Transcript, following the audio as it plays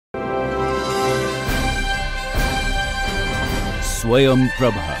Swayam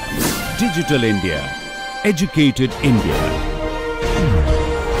Prabha. Digital India. Educated India.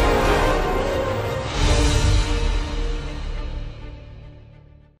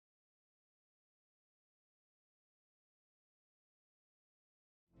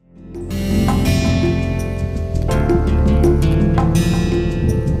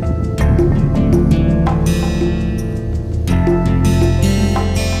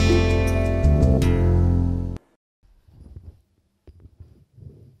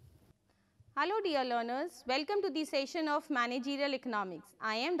 Hello dear learners, welcome to the session of Managerial Economics.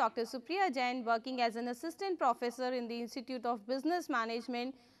 I am Dr. Supriya Jain, working as an assistant professor in the Institute of Business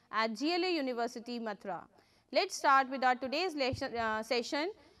Management at GLA University, Mathura. Let's start with our today's session,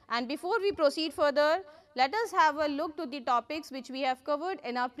 and before we proceed further, let us have a look to the topics which we have covered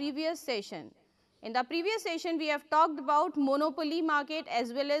in our previous session. In the previous session, we have talked about monopoly market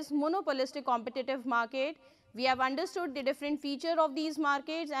as well as monopolistic competitive market. We have understood the different feature of these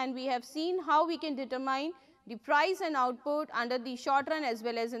markets, and we have seen how we can determine the price and output under the short run as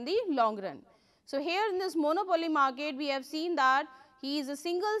well as in the long run. So, here in this monopoly market, we have seen that he is a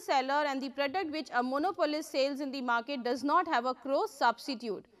single seller and the product which a monopolist sells in the market does not have a cross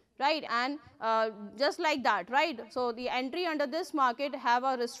substitute, right, and just like that, right. So, the entry under this market have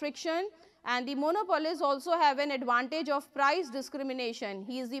a restriction, and the monopolists also have an advantage of price discrimination.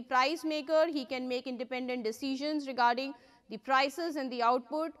 He is the price maker, he can make independent decisions regarding the prices and the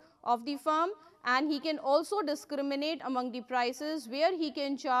output of the firm, and he can also discriminate among the prices where he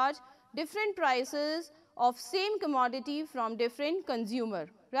can charge different prices of same commodity from different consumer,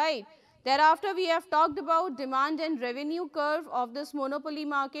 right. Thereafter, we have talked about demand and revenue curve of this monopoly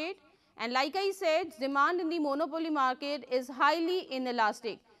market, and like I said, demand in the monopoly market is highly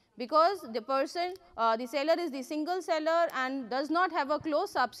inelastic, because the seller is the single seller and does not have a close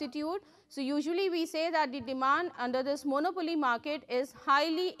substitute. So, usually we say that the demand under this monopoly market is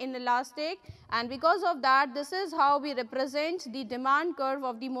highly inelastic, and because of that, this is how we represent the demand curve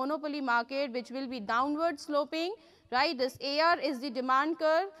of the monopoly market, which will be downward sloping, right. This AR is the demand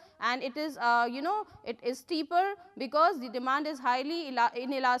curve, and it is it is steeper because the demand is highly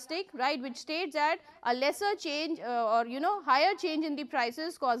inelastic, right, which states that a lesser change or higher change in the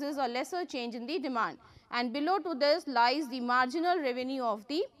prices causes a lesser change in the demand, and below to this lies the marginal revenue of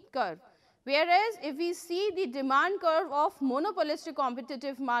the curve. Whereas, if we see the demand curve of monopolistic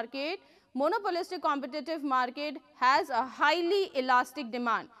competitive market has a highly elastic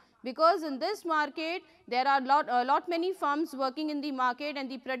demand, because in this market there are lot many firms working in the market,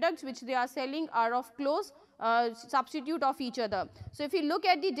 and the products which they are selling are of close substitute of each other. So, if you look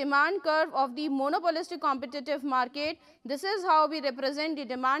at the demand curve of the monopolistic competitive market, this is how we represent the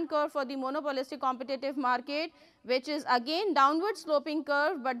demand curve for the monopolistic competitive market, which is again downward sloping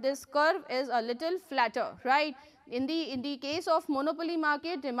curve, but this curve is a little flatter, right. In the case of monopoly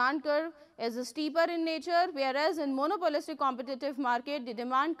market, demand curve is steeper in nature, whereas in monopolistic competitive market, the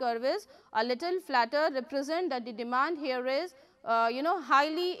demand curve is a little flatter, represent that the demand here is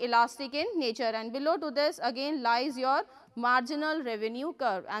highly elastic in nature, and below to this again lies your marginal revenue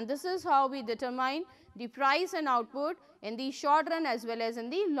curve, and this is how we determine the price and output in the short run as well as in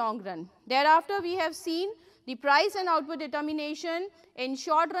the long run. Thereafter, we have seen the price and output determination in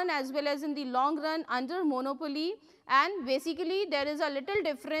short run as well as in the long run under monopoly, and basically there is a little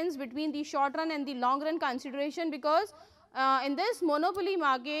difference between the short run and the long run consideration, because in this monopoly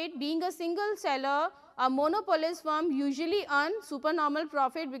market, being a single seller, a monopolist firm usually earn supernormal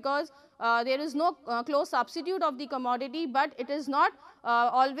profit, because there is no close substitute of the commodity, but it is not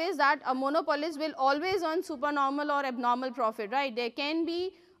always that a monopolist will always earn supernormal or abnormal profit, right. There can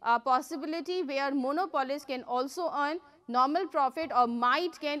be a possibility where monopolist can also earn normal profit or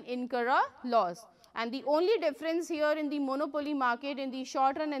might can incur a loss. And the only difference here in the monopoly market in the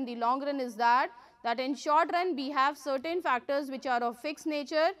short run and the long run is that in short run we have certain factors which are of fixed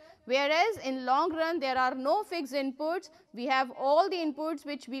nature, whereas in long run there are no fixed inputs. We have all the inputs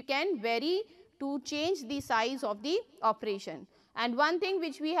which we can vary to change the size of the operation. And one thing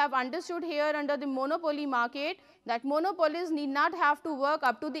which we have understood here under the monopoly market, that monopolists need not have to work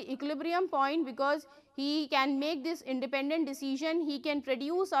up to the equilibrium point, because he can make this independent decision. He can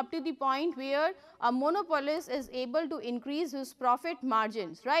produce up to the point where a monopolist is able to increase his profit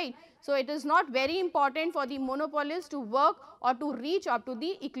margins, right. So, it is not very important for the monopolist to work or to reach up to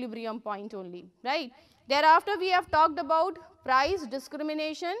the equilibrium point only, right. Thereafter, we have talked about price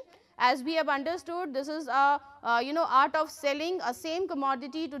discrimination. As we have understood, this is a art of selling a same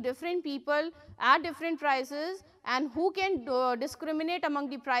commodity to different people at different prices, and who can discriminate among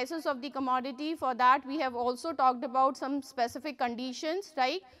the prices of the commodity. For that, we have also talked about some specific conditions,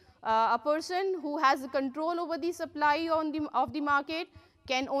 right. a person who has control over the supply of the market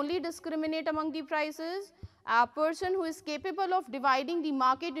can only discriminate among the prices. A person who is capable of dividing the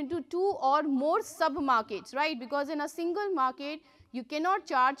market into two or more sub-markets, right, because in a single market you cannot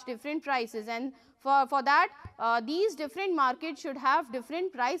charge different prices, and for that these different markets should have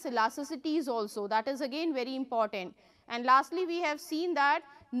different price elasticities also. That is again very important. And lastly, we have seen that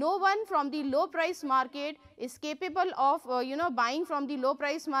no one from the low price market is capable of buying from the low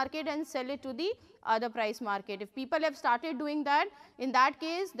price market and sell it to the other price market. If people have started doing that, in that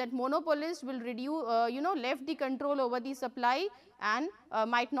case that monopolist will reduce left the control over the supply and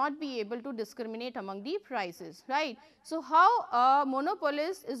might not be able to discriminate among the prices, right. So, how a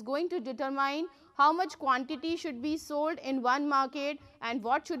monopolist is going to determine how much quantity should be sold in one market and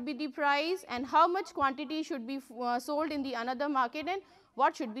what should be the price, and how much quantity should be sold in the another market and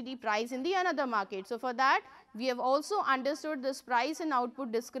what should be the price in the another market. So, for that we have also understood this price and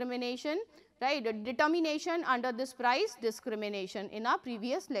output discrimination, right, determination under this price discrimination in our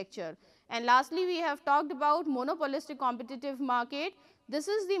previous lecture. And lastly, we have talked about monopolistic competitive market. This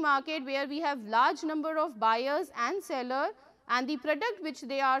is the market where we have large number of buyers and seller, and the product which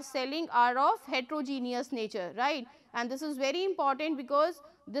they are selling are of heterogeneous nature, right. And this is very important because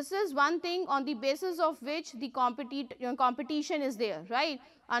this is one thing on the basis of which the competition is there, right.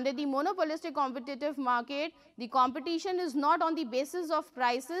 Under the monopolistic competitive market, the competition is not on the basis of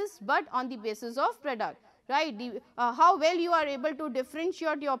prices, but on the basis of product, right. How well you are able to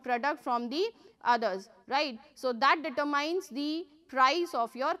differentiate your product from the others, right. So, that determines the price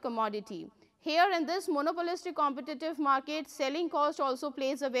of your commodity. Here in this monopolistic competitive market, selling cost also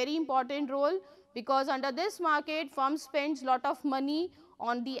plays a very important role, because under this market firm spends lot of money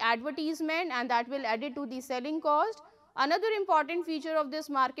on the advertisement and that will add it to the selling cost. Another important feature of this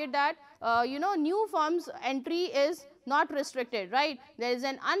market that new firms entry is not restricted, right. There is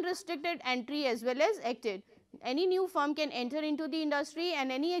an unrestricted entry as well as exit. Any new firm can enter into the industry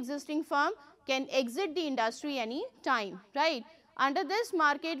and any existing firm can exit the industry any time, right. Under this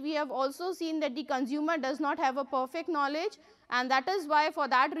market, we have also seen that the consumer does not have a perfect knowledge, and that is why for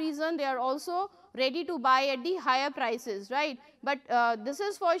that reason they are also ready to buy at the higher prices, right. But this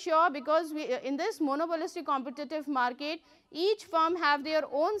is for sure, because in this monopolistic competitive market, each firm have their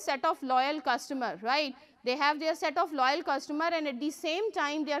own set of loyal customer, right. They have their set of loyal customer, and at the same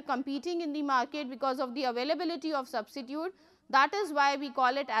time they are competing in the market because of the availability of substitute. That is why we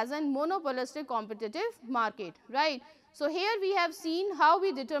call it as a monopolistic competitive market, right. So, here we have seen how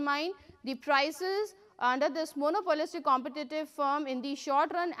we determine the prices under this monopolistic competitive firm in the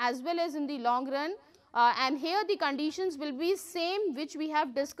short run as well as in the long run, and here the conditions will be same which we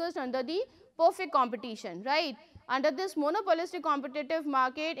have discussed under the perfect competition, right. Under this monopolistic competitive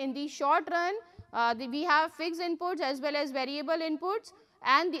market, in the short run we have fixed inputs as well as variable inputs,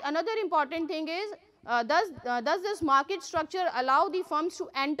 and the another important thing is does this market structure allow the firms to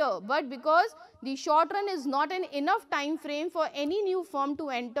enter, but because the short run is not an enough time frame for any new firm to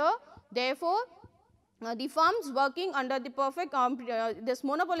enter, therefore the firms working under the perfect this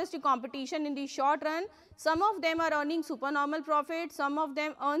monopolistic competition in the short run, some of them are earning supernormal profit, some of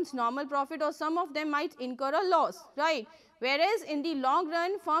them earns normal profit, or some of them might incur a loss, right. Whereas in the long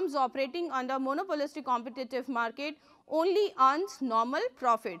run, firms operating under monopolistic competitive market only earns normal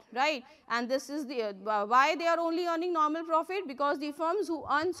profit, right. And this is the why they are only earning normal profit, because the firms who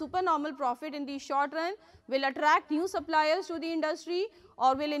earn supernormal profit in the short run will attract new suppliers to the industry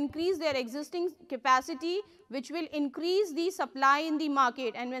or will increase their existing capacity, which will increase the supply in the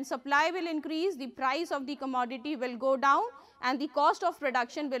market, and when supply will increase, the price of the commodity will go down and the cost of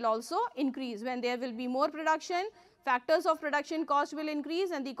production will also increase. When there will be more production, factors of production cost will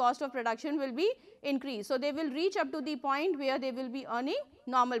increase and the cost of production will be increased. So, they will reach up to the point where they will be earning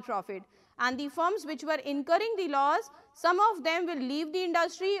normal profit, and the firms which were incurring the loss, some of them will leave the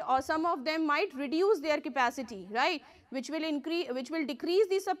industry or some of them might reduce their capacity, right, which will decrease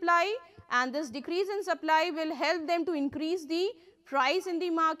the supply, and this decrease in supply will help them to increase the price in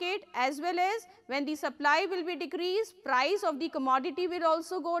the market, as well as when the supply will be decreased, price of the commodity will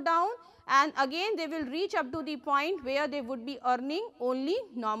also go down, and again they will reach up to the point where they would be earning only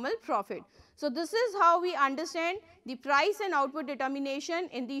normal profit. So, this is how we understand the price and output determination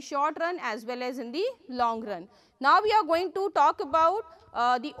in the short run as well as in the long run. Now, we are going to talk about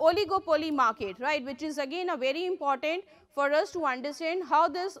the oligopoly market, right, which is again a very important for us to understand how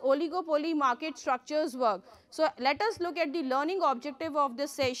this oligopoly market structures work. So, let us look at the learning objective of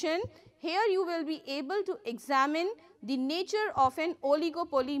this session. Here you will be able to examine the nature of an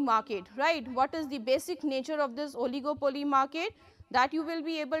oligopoly market, right. What is the basic nature of this oligopoly market, that you will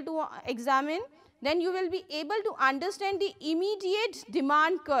be able to examine. then you will be able to understand the immediate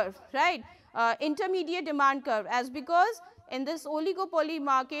demand curve, right, intermediate demand curve, as because in this oligopoly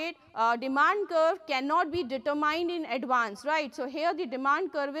market, demand curve cannot be determined in advance, right. So, here the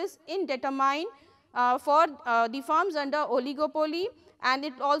demand curve is indeterminate for the firms under oligopoly, and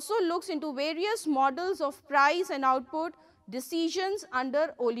it also looks into various models of price and output decisions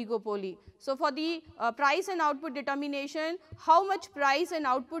under oligopoly. So, for the price and output determination, how much price and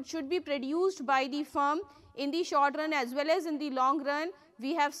output should be produced by the firm in the short run as well as in the long run,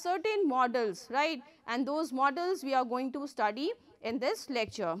 we have certain models, right, and those models we are going to study in this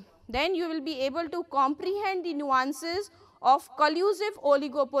lecture. Then you will be able to comprehend the nuances of collusive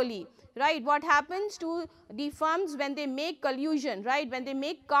oligopoly, right. What happens to the firms when they make collusion, right, when they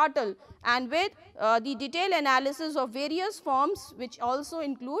make cartel, and with the detailed analysis of various forms which also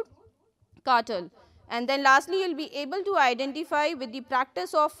include cartel. And then lastly, you will be able to identify with the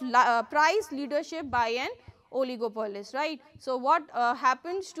practice of price leadership by an oligopolist, right. So, what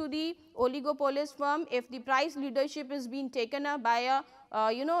happens to the oligopolist firm if the price leadership is being taken up by a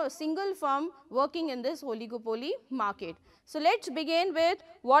a single firm working in this oligopoly market. So, let us begin with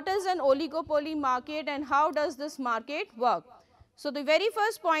what is an oligopoly market and how does this market work. So, the very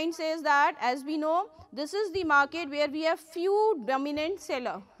first point says that, as we know, this is the market where we have few dominant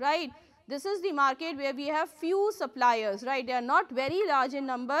seller, right. This is the market where we have few suppliers, right. They are not very large in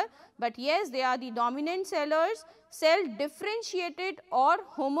number, but yes, they are the dominant sellers, sell differentiated or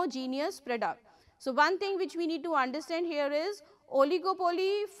homogeneous product. So, one thing which we need to understand here is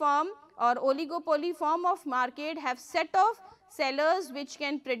oligopoly firm or oligopoly form of market have set of sellers which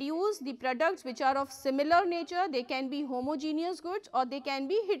can produce the products which are of similar nature. They can be homogeneous goods or they can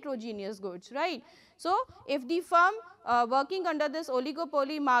be heterogeneous goods, right. So, if the firm working under this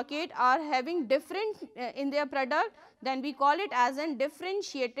oligopoly market are having different in their product, then we call it as a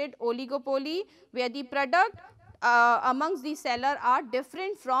differentiated oligopoly, where the product amongst the seller are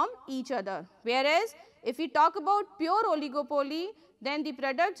different from each other. Whereas, if we talk about pure oligopoly, then the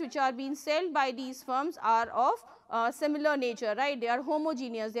products which are being sold by these firms are of similar nature, right. They are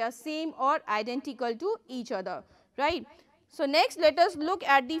homogeneous, they are same or identical to each other, right. So, next let us look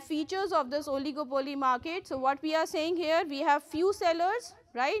at the features of this oligopoly market. So, what we are saying here, we have few sellers,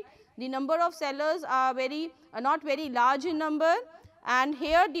 right. The number of sellers are not very large in number, and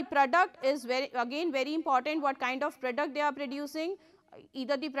here the product is again very important, what kind of product they are producing.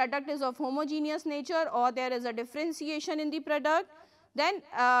 Either the product is of homogeneous nature or there is a differentiation in the product. Then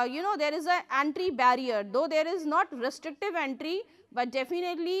there is an entry barrier, though there is not restrictive entry, but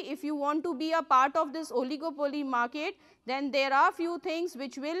definitely if you want to be a part of this oligopoly market, then there are few things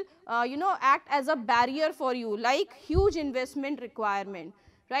which will act as a barrier for you, like huge investment requirement,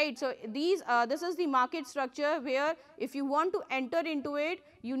 right. So, this is the market structure where if you want to enter into it,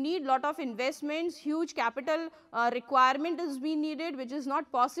 you need lot of investments, huge capital requirement is being needed, which is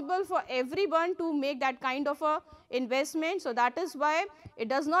not possible for everyone to make that kind of a investment. So, that is why it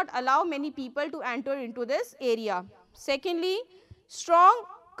does not allow many people to enter into this area. Secondly, strong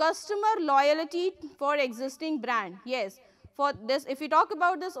customer loyalty for existing brand. Yes, for this, if we talk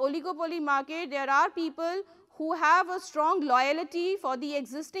about this oligopoly market, there are people who have a strong loyalty for the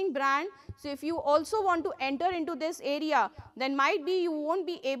existing brand. So, if you also want to enter into this area, then might be you won't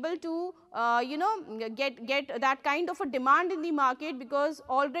be able to get that kind of a demand in the market, because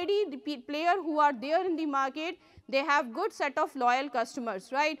already the player who are there in the market, they have good set of loyal customers,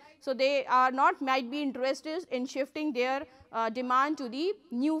 right. So, they are not might be interested in shifting their demand to the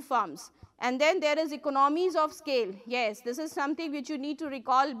new firms. And then there is economies of scale. Yes, this is something which you need to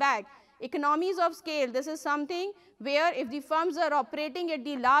recall back. Economies of scale, this is something where if the firms are operating at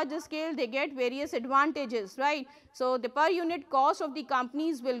the large scale, they get various advantages, right. So, the per unit cost of the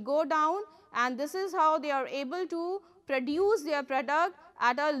companies will go down, and this is how they are able to produce their product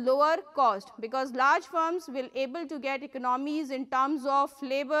at a lower cost, because large firms will able to get economies in terms of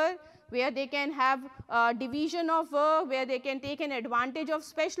labor, where they can have division of work, where they can take an advantage of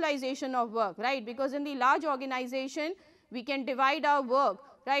specialization of work, right. Because in the large organization, we can divide our work,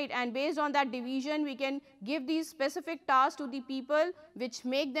 right, and based on that division, we can give these specific tasks to the people which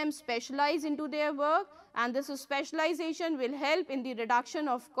make them specialize into their work, and this specialization will help in the reduction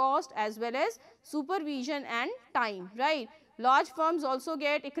of cost as well as supervision and time, right. Large firms also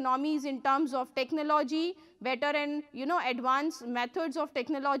get economies in terms of technology, better and advanced methods of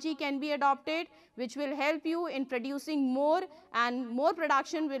technology can be adopted, which will help you in producing more, and more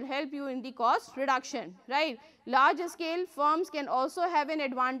production will help you in the cost reduction, right. Large scale firms can also have an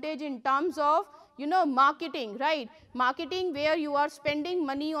advantage in terms of marketing, right. Marketing, where you are spending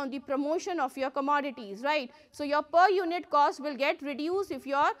money on the promotion of your commodities, right. So, your per unit cost will get reduced if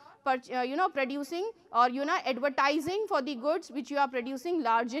you are producing or advertising for the goods which you are producing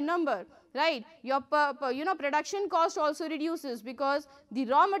large in number, right. Your production cost also reduces, because the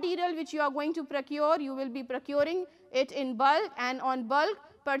raw material which you are going to procure, you will be procuring it in bulk, and on bulk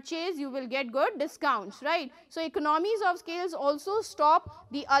purchase you will get good discounts, right. So economies of scales also stop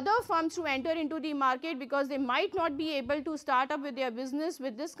the other firms to enter into the market, because they might not be able to start up with their business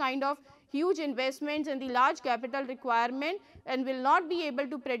with this kind of huge investments and the large capital requirement, and will not be able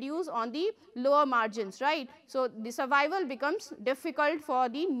to produce on the lower margins, right. So the survival becomes difficult for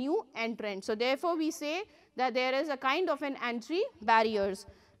the new entrant. So therefore we say that there is a kind of an entry barriers.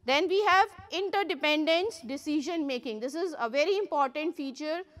 Then we have interdependence decision making. This is a very important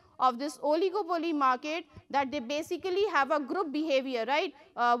feature of this oligopoly market, that they basically have a group behavior, right.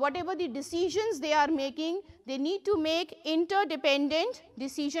 Whatever the decisions they are making, they need to make interdependent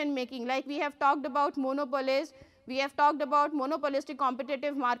decision making. Like we have talked about monopolists, we have talked about monopolistic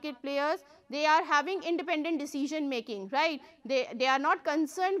competitive market players. They are having independent decision making, right. They are not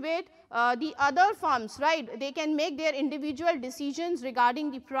concerned with the other firms, right. They can make their individual decisions regarding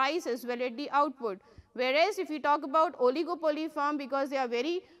the price as well as the output. Whereas if you talk about oligopoly firm, because there are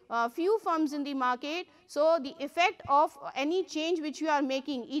very few firms in the market, so the effect of any change which you are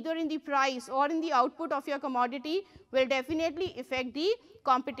making either in the price or in the output of your commodity will definitely affect the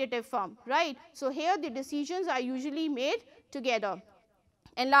competitive firm, right. So here the decisions are usually made together.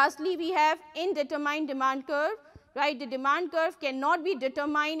 And lastly, we have indeterminate demand curve, right. The demand curve cannot be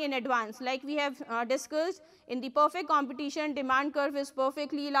determined in advance. Like we have discussed, in the perfect competition, demand curve is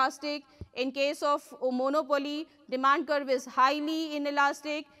perfectly elastic. In case of monopoly, demand curve is highly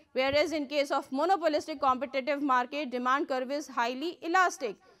inelastic, whereas in case of monopolistic competitive market, demand curve is highly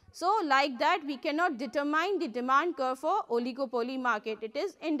elastic. So like that, we cannot determine the demand curve for oligopoly market. It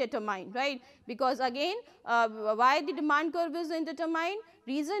is indeterminate, right. Because again, why the demand curve is indeterminate?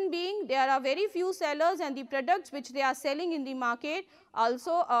 Reason being, there are very few sellers, and the products which they are selling in the market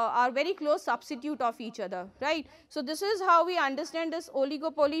also are very close substitute of each other, right. So this is how we understand this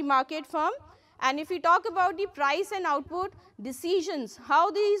oligopoly market firm. And if we talk about the price and output decisions,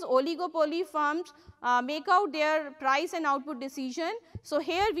 how these oligopoly firms make out their price and output decision. So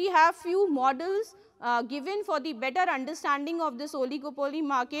here we have few models given for the better understanding of this oligopoly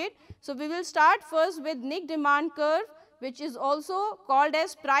market. So we will start first with Nick demand curve, which is also called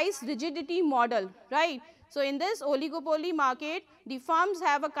as price rigidity model, right. So in this oligopoly market, the firms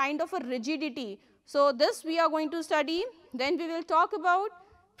have a kind of a rigidity. So this we are going to study. Then we will talk about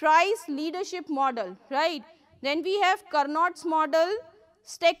price leadership model, right. Then we have Carnot's model,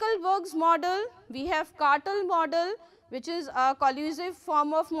 Steckelberg's model, we have Cartel model, which is a collusive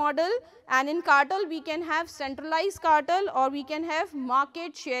form of model, and in cartel we can have centralized cartel or we can have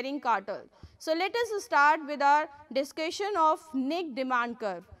market sharing cartel. So let us start with our discussion of Nick demand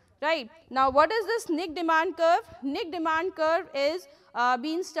curve, right. Now what is this Nick demand curve? Nick demand curve is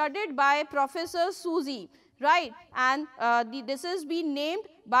being studied by Professor Suzy, right, and this is being named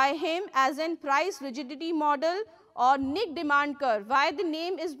by him as in price rigidity model or Nick demand curve. Why the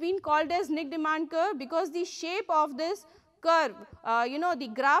name is being called as Nick demand curve? Because the shape of this curve,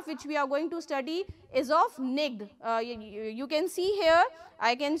 the graph which we are going to study is of nicked. You can see here,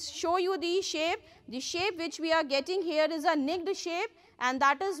 I can show you the shape. The shape which we are getting here is a nicked shape, and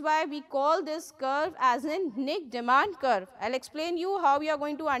that is why we call this curve as in Nick demand curve. I will explain you how we are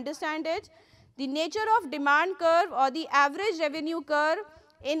going to understand it. The nature of demand curve or the average revenue curve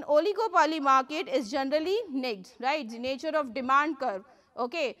in oligopoly market is generally nicked, right. The nature of demand curve,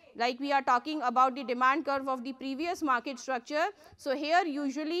 okay, like we are talking about the demand curve of the previous market structure. So here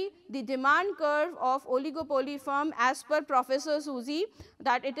usually the demand curve of oligopoly firm, as per Professor Suzy,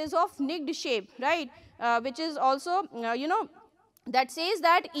 that it is of nicked shape, right, which is also that says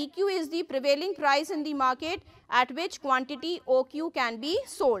that EQ is the prevailing price in the market at which quantity OQ can be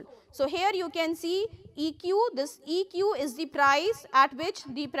sold. So here you can see EQ, this EQ is the price at which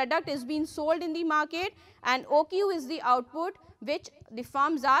the product is being sold in the market, and OQ is the output which the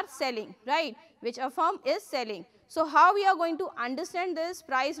firms are selling, right, which a firm is selling. So how we are going to understand this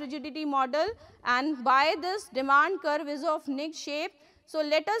price rigidity model, and why this demand curve is of nicked shape? So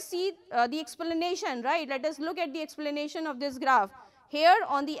let us see the explanation, right. Let us look at the explanation of this graph. Here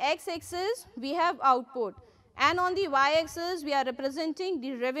on the x-axis we have output, and on the y-axis we are representing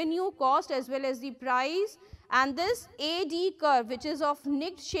the revenue, cost as well as the price, and this AD curve which is of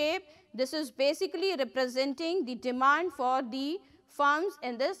nicked shape, this is basically representing the demand for the firms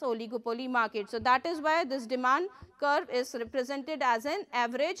in this oligopoly market. So that is why this demand curve is represented as an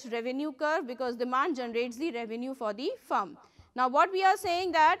average revenue curve, because demand generates the revenue for the firm. Now what we are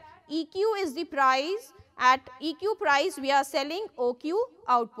saying that EQ is the price at EQ price we are selling OQ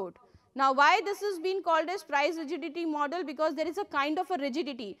output. Now, why this is being called as price rigidity model? Because there is a kind of a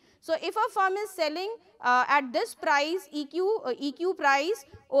rigidity. So, if a firm is selling at this price EQ price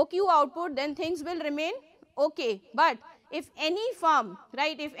OQ output, then things will remain okay. But if any firm,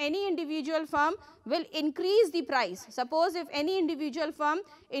 right, if any individual firm will increase the price, suppose if any individual firm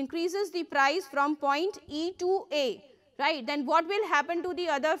increases the price from point E to A, right, then what will happen to the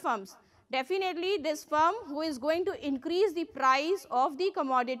other firms? Definitely this firm who is going to increase the price of the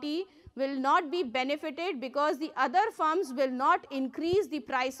commodity will not be benefited, because the other firms will not increase the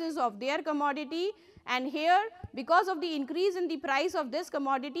prices of their commodity, and here because of the increase in the price of this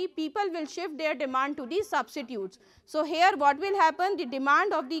commodity, people will shift their demand to the substitutes. So, here what will happen, the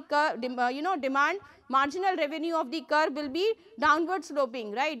demand of the curve, demand marginal revenue of the curve will be downward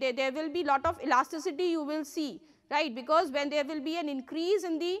sloping, right. There will be lot of elasticity you will see, right, because when there will be an increase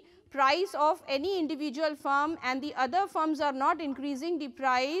in the price of any individual firm and the other firms are not increasing the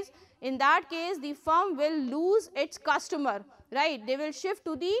price, in that case the firm will lose its customer, right, they will shift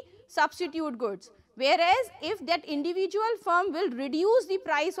to the substitute goods. Whereas, if that individual firm will reduce the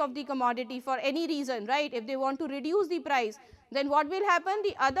price of the commodity for any reason, right, if they want to reduce the price, then what will happen,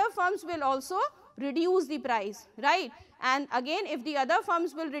 the other firms will also reduce the price, right. And again, if the other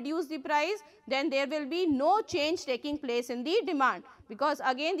firms will reduce the price, then there will be no change taking place in the demand, because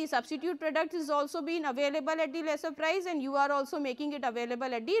again the substitute product is also being available at the lesser price and you are also making it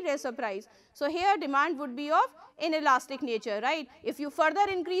available at the lesser price. So, here demand would be of inelastic nature, right. If you further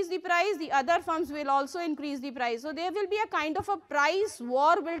increase the price, the other firms will also increase the price. So, there will be a kind of a price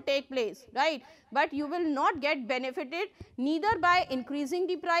war will take place, right, but you will not get benefited neither by increasing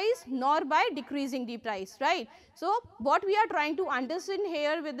the price nor by decreasing the price, right. So, what we are trying to understand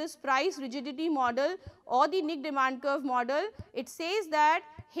here with this price rigidity model or the Nick demand curve model, it says that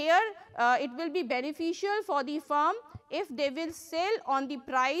here it will be beneficial for the firm if they will sell on the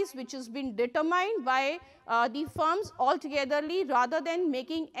price which has been determined by the firms altogetherly, rather than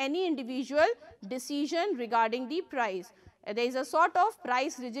making any individual decision regarding the price. There is a sort of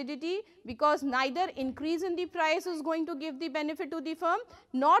price rigidity, because neither increase in the price is going to give the benefit to the firm,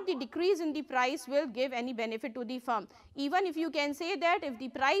 nor the decrease in the price will give any benefit to the firm. Even if you can say that if the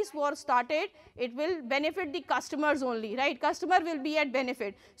price war started, it will benefit the customers only, right, customer will be at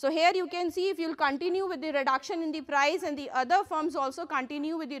benefit. So, here you can see if you will continue with the reduction in the price and the other firms also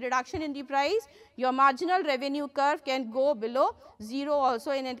continue with the reduction in the price, your marginal revenue curve can go below 0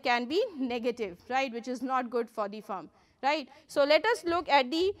 also, and it can be negative, right, which is not good for the firm, right. So, let us look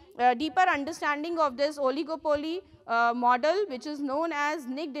at the deeper understanding of this oligopoly model, which is known as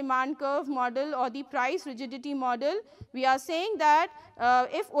Nick demand curve model or the price rigidity model. We are saying that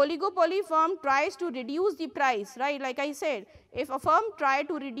if oligopoly firm tries to reduce the price, right, like I said, if a firm try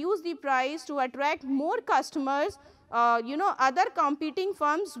to reduce the price to attract more customers, other competing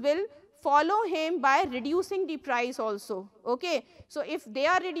firms will follow him by reducing the price also, okay. So, if they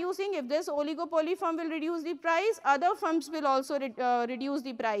are reducing, if this oligopoly firm will reduce the price, other firms will also reduce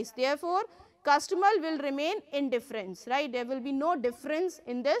the price. Therefore, customer will remain indifferent, right, there will be no difference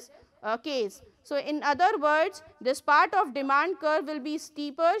in this case. So, in other words, this part of demand curve will be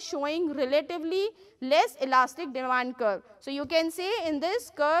steeper, showing relatively less elastic demand curve. So, you can say in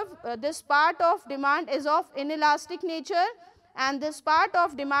this curve, this part of demand is of inelastic nature and this part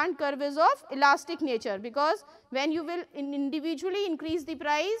of demand curve is of elastic nature, because when you will individually increase the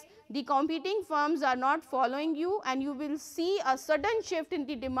price, the competing firms are not following you and you will see a sudden shift in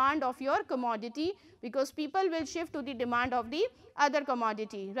the demand of your commodity, because people will shift to the demand of the other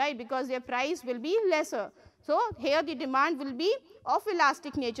commodity, right, because their price will be lesser. So, here the demand will be of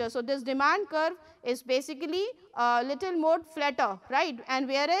elastic nature. So, this demand curve is basically a little more flatter, right, and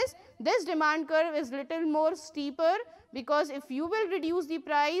whereas this demand curve is little more steeper, because if you will reduce the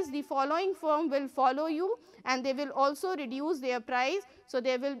price, the following firm will follow you and they will also reduce their price. So,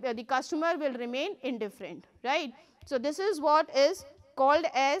 they will the customer will remain indifferent, right. So, this is what is called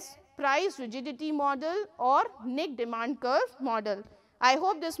as price rigidity model or Nick demand curve model. I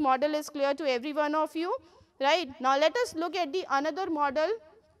hope this model is clear to every one of you, right. Now, let us look at the another model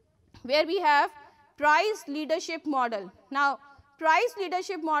where we have price leadership model. Now, price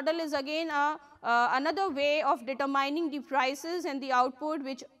leadership model is again another way of determining the prices and the output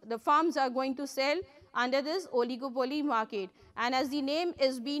which the firms are going to sell under this oligopoly market, and as the name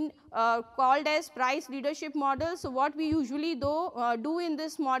is being called as price leadership model. So, what we usually do in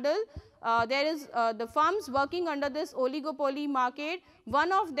this model, there is the firms working under this oligopoly market,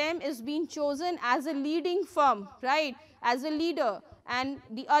 one of them is being chosen as a leading firm, right, as a leader, and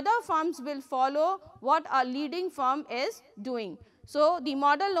the other firms will follow what a leading firm is doing. So the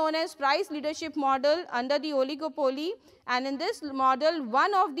model known as price leadership model under the oligopoly, and in this model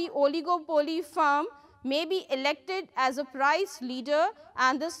one of the oligopoly firm may be elected as a price leader,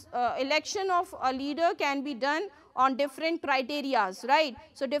 and this election of a leader can be done on different criterias, right.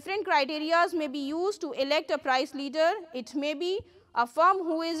 So different criterias may be used to elect a price leader. It may be a firm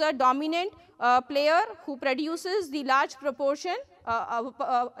who is a dominant player who produces the large proportion,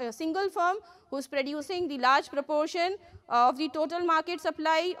 a single firm who is producing the large proportion of the total market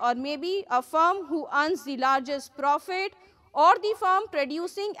supply, or maybe a firm who earns the largest profit, or the firm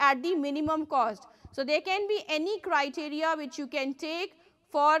producing at the minimum cost. So there can be any criteria which you can take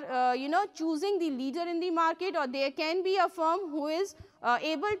for choosing the leader in the market, or there can be a firm who is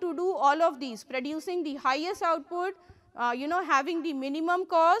able to do all of these, producing the highest output, having the minimum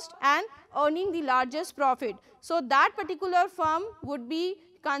cost and earning the largest profit. So that particular firm would be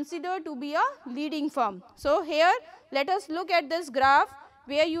considered to be a leading firm. So here let us look at this graph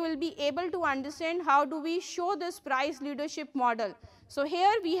where you will be able to understand how do we show this price leadership model. So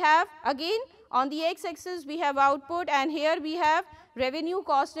here we have, again on the x-axis we have output, and here we have revenue,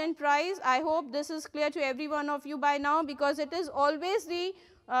 cost and price. I hope this is clear to every one of you by now, because it is always the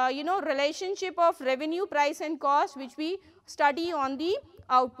relationship of revenue, price and cost which we study on the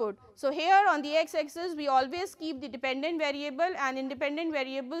output. So here on the x-axis we always keep the dependent variable, and independent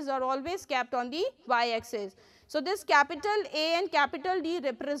variables are always kept on the y-axis. So this capital A and capital D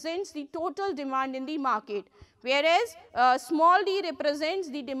represents the total demand in the market, whereas small d represents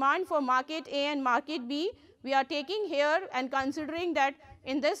the demand for market A and market B. We are taking here and considering that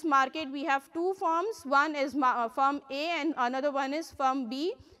in this market we have two firms, one is firm A and another one is firm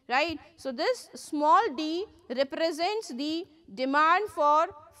B, right. So this small d represents the demand for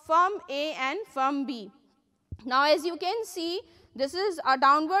firm A and firm B. Now as you can see, this is a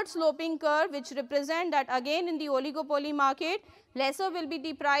downward sloping curve which represent that again in the oligopoly market lesser will be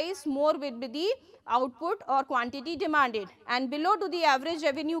the price, more will be the output or quantity demanded. And below to the average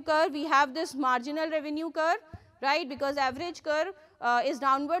revenue curve we have this marginal revenue curve, right, because average curve is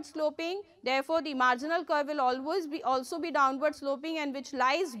downward sloping, therefore the marginal curve will always be also be downward sloping, and which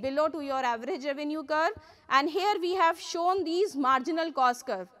lies below to your average revenue curve. And here we have shown these marginal cost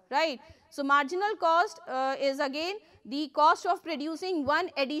curve, right. So marginal cost is again the cost of producing one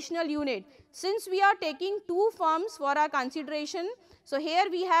additional unit. Since we are taking two firms for our consideration, so here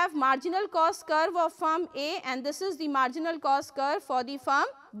we have marginal cost curve of firm A, and this is the marginal cost curve for the firm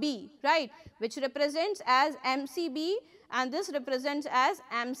B, right, which represents as MCB, and this represents as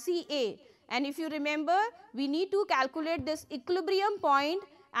MCA. And if you remember, we need to calculate this equilibrium point,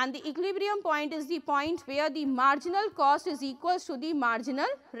 and the equilibrium point is the point where the marginal cost is equals to the marginal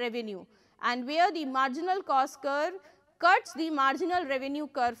revenue, and where the marginal cost curve cuts the marginal revenue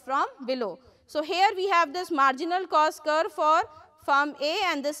curve from below. So here we have this marginal cost curve for firm A,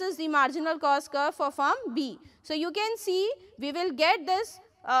 and this is the marginal cost curve for firm B. So you can see we will get this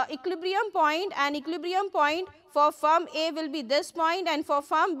equilibrium point, and equilibrium point for firm A will be this point and for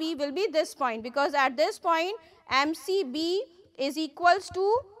firm B will be this point, because at this point MCB is equals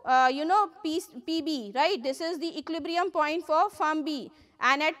to PB, right. This is the equilibrium point for firm B,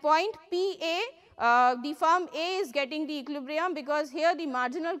 and at point PA the firm A is getting the equilibrium, because here the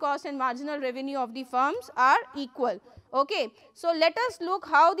marginal cost and marginal revenue of the firms are equal. Okay. So let us look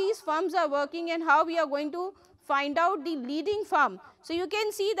how these firms are working and how we are going to find out the leading firm. So you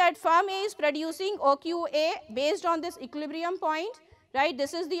can see that firm A is producing OQA based on this equilibrium point, right.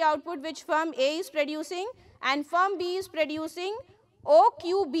 This is the output which firm A is producing, and firm B is producing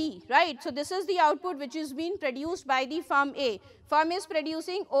OQB, right. So this is the output which is being produced by the firm A. Firm is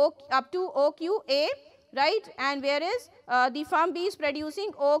producing up to OQA, right, and whereas the firm B is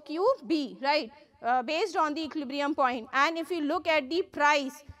producing OQB, right, based on the equilibrium point. And if you look at the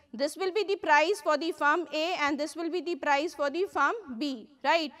price, this will be the price for the firm A and this will be the price for the firm B,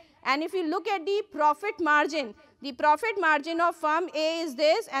 right. And if you look at the profit margin of firm A is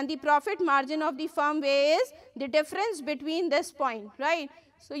this, and the profit margin of the firm A is the difference between this point, right.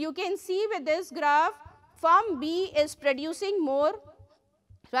 So you can see with this graph, firm B is producing more,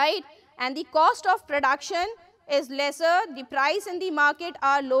 right, and the cost of production is lesser, the price in the market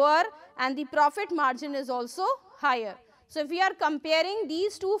are lower, and the profit margin is also higher. So if we are comparing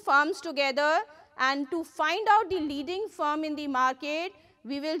these two firms together and to find out the leading firm in the market,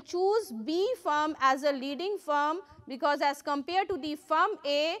 we will choose B firm as a leading firm, because as compared to the firm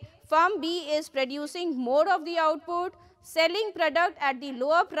A, firm B is producing more of the output, selling product at the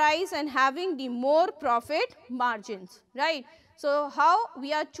lower price and having the more profit margins, right. So how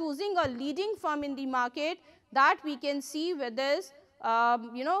we are choosing a leading firm in the market, that we can see with this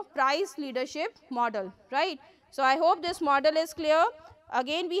price leadership model, right. So I hope this model is clear.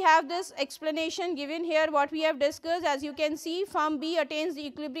 Again we have this explanation given here what we have discussed. As you can see, firm B attains the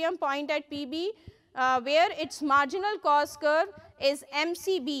equilibrium point at PB where its marginal cost curve is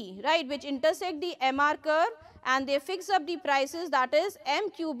MCB, right, which intersect the MR curve, and they fix up the prices, that is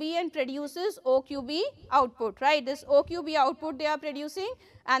MQB, and produces OQB output, right. This OQB output they are producing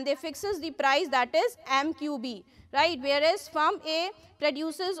and they fixes the price, that is MQB, right, whereas firm A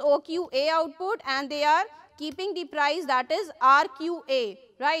produces OQA output and they are keeping the price, that is RQA,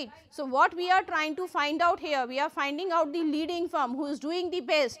 right. So what we are trying to find out here, we are finding out the leading firm who is doing the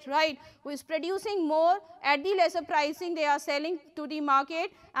best, right, who is producing more at the lesser pricing, they are selling to the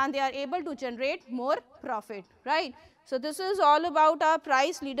market and they are able to generate more profit, right. So this is all about our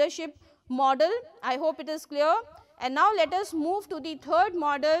price leadership model. I hope it is clear. And now let us move to the third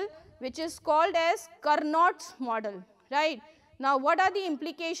model, which is called as Carnot's model, right. Now what are the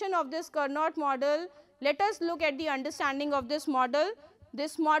implications of this Carnot model? Let us look at the understanding of this model.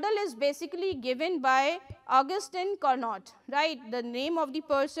 This model is basically given by Augustin Carnot, right. The name of the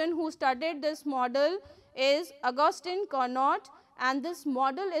person who studied this model is Augustin Carnot, and this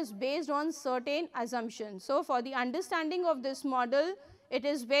model is based on certain assumptions. So for the understanding of this model, it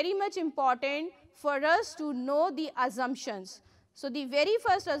is very much important for us to know the assumptions. So the very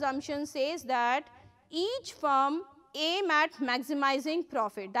first assumption says that each firm aim at maximizing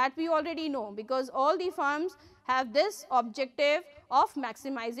profit. That we already know, because all the firms have this objective of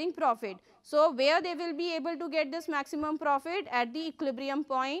maximizing profit. So where they will be able to get this maximum profit? At the equilibrium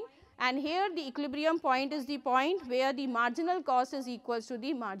point, and here the equilibrium point is the point where the marginal cost is equals to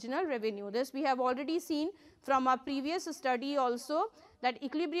the marginal revenue. This we have already seen from our previous study also, that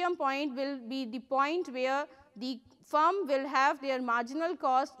equilibrium point will be the point where the firm will have their marginal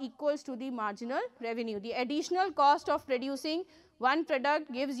cost equals to the marginal revenue. The additional cost of producing one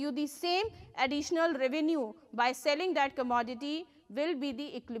product gives you the same additional revenue by selling that commodity will be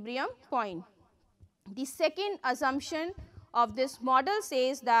the equilibrium point. The second assumption of this model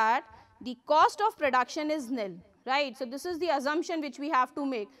says that the cost of production is nil, right. So this is the assumption which we have to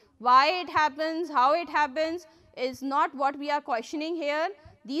make. Why it happens, how it happens is not what we are questioning here.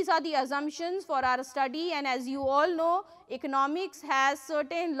 These are the assumptions for our study, and as you all know, economics has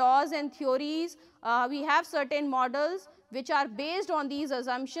certain laws and theories. We have certain models which are based on these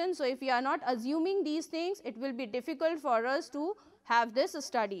assumptions. So if we are not assuming these things, it will be difficult for us to have this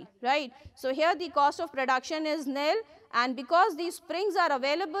study, right. So here the cost of production is nil, and because these springs are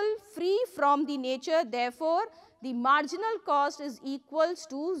available free from the nature, therefore the marginal cost is equals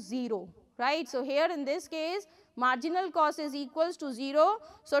to 0, right. So here in this case, marginal cost is equals to 0.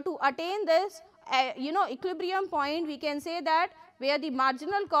 So to attain this equilibrium point, we can say that where the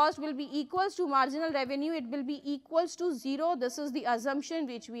marginal cost will be equals to marginal revenue, it will be equals to 0. This is the assumption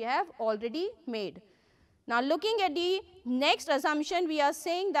which we have already made. Now looking at the next assumption, we are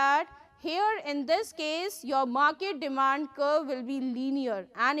saying that here in this case your market demand curve will be linear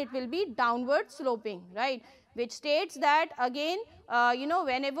and it will be downward sloping, right, which states that again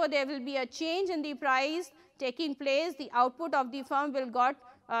whenever there will be a change in the price taking place, the output of the firm will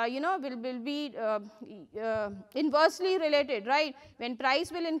be inversely related, right. When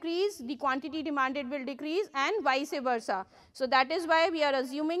price will increase, the quantity demanded will decrease and vice versa. So that is why we are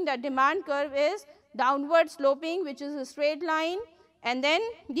assuming that demand curve is downward sloping, which is a straight line. And then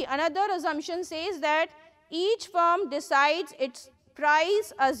the another assumption says that each firm decides its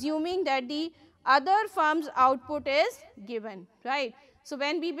price assuming that the other firm's output is given, right. So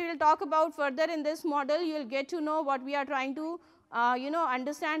when we will talk about further in this model, you will get to know what we are trying to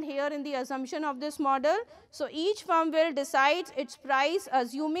understand here in the assumption of this model. So each firm will decide its price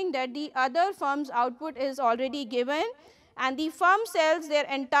assuming that the other firm's output is already given, and the firm sells their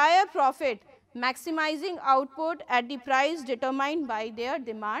entire profit maximizing output at the price determined by their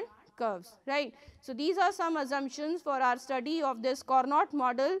demand curves, right. So these are some assumptions for our study of this Carnot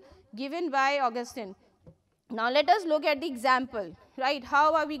model given by Augustin. Now let us look at the example, right.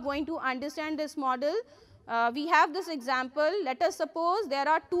 How are we going to understand this model? We have this example. Let us suppose there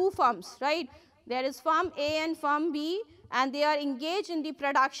are two firms, right. There is firm A and firm B, and they are engaged in the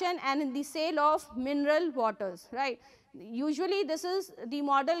production and in the sale of mineral waters, right. Usually this is the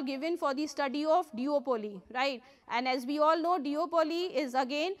model given for the study of duopoly, right. And as we all know, duopoly is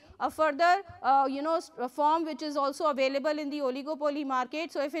again a further a form which is also available in the oligopoly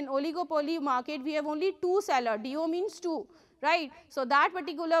market. So if in oligopoly market we have only two sellers, duo means two, right. So that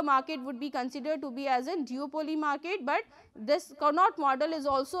particular market would be considered to be as a duopoly market, but this Carnot model is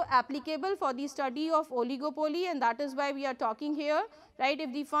also applicable for the study of oligopoly, and that is why we are talking here, right.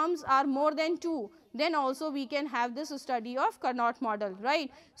 If the firms are more than 2, then also we can have this study of Carnot model,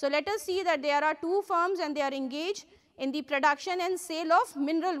 right. So let us see that there are 2 firms and they are engaged in the production and sale of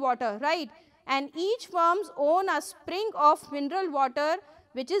mineral water, right, and each firms own a spring of mineral water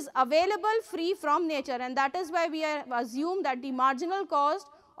which is available free from nature, and that is why we have assumed that the marginal cost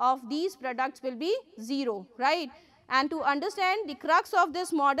of these products will be 0, right. And to understand, the crux of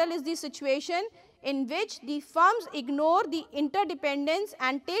this model is the situation in which the firms ignore the interdependence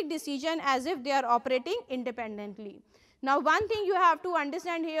and take decision as if they are operating independently. Now, one thing you have to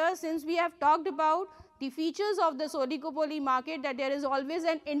understand here, since we have talked about the features of this oligopoly market, that there is always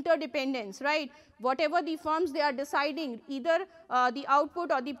an interdependence, right. Whatever the firms they are deciding, either the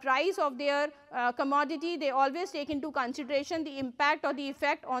output or the price of their commodity, they always take into consideration the impact or the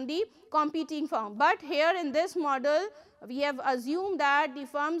effect on the competing firm. But here in this model, we have assumed that the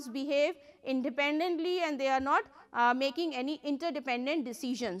firms behave independently and they are not making any interdependent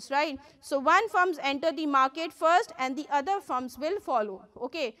decisions, right. So one firms enter the market first and the other firms will follow,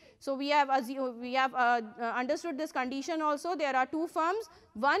 okay. So we have understood this condition also. There are 2 firms,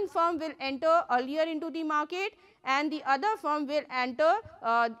 one firm will enter earlier into the market and the other firm will enter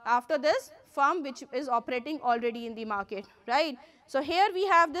after this firm which is operating already in the market, right. So here we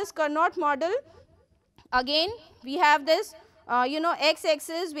have this Carnot model. Again we have this x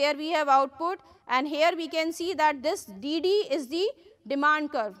axis where we have output, and here we can see that this DD is the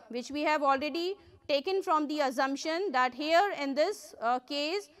demand curve, which we have already taken from the assumption that here in this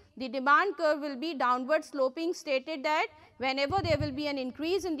case the demand curve will be downward sloping, stated that whenever there will be an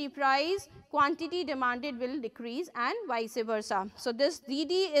increase in the price, quantity demanded will decrease and vice versa. So this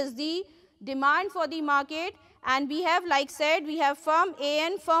DD is the demand for the market, and we have, like said, we have firm A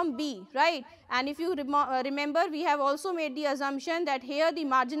and firm B, right. And if you remember, we have also made the assumption that here the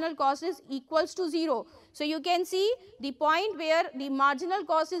marginal cost is equals to 0. So you can see the point where the marginal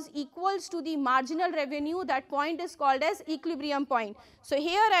cost is equals to the marginal revenue, that point is called as equilibrium point. So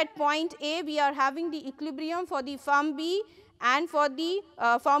here at point A we are having the equilibrium for the firm B and for the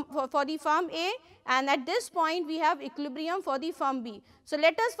firm A, and at this point we have equilibrium for the firm B. So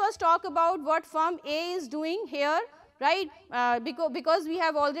let us first talk about what firm A is doing here, right, because we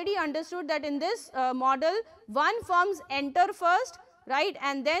have already understood that in this model one firms enter first, right,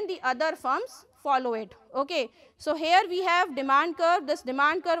 and then the other firms follow it, okay. So here we have demand curve. This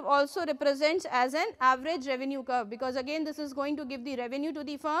demand curve also represents as an average revenue curve, because again this is going to give the revenue to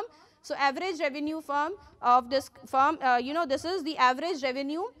the firm. So average revenue firm of this firm, this is the average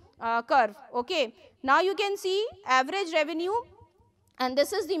revenue curve, okay. Now you can see average revenue, and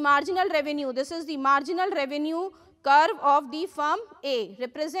this is the marginal revenue. This is the marginal revenue curve of the firm A,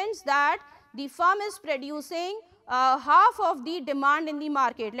 represents that the firm is producing half of the demand in the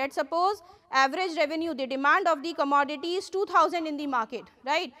market. Let us suppose average revenue, the demand of the commodity is 2000 in the market,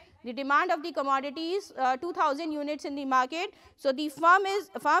 right. The demand of the commodity is 2000 units in the market. So the firm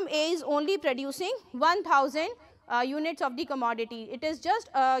A is only producing 1000 units of the commodity. It is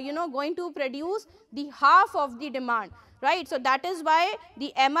just going to produce the half of the demand, right. So that is why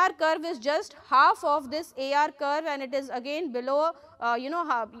the MR curve is just half of this AR curve, and it is again below,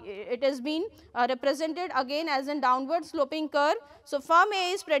 it has been represented again as a downward sloping curve. So firm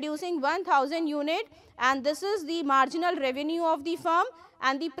A is producing 1000 unit, and this is the marginal revenue of the firm,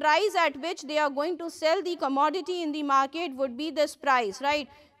 and the price at which they are going to sell the commodity in the market would be this price, right.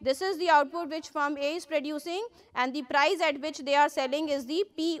 This is the output which firm A is producing, and the price at which they are selling is the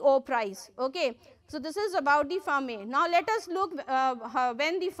PO price, okay. So this is about the firm A. Now let us look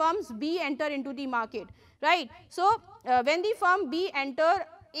when the firms B enter into the market, right. So when the firm B enter,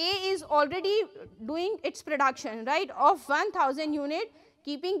 A is already doing its production, right, of 1000 unit,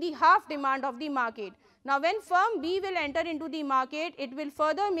 keeping the half demand of the market. Now when firm B will enter into the market, it will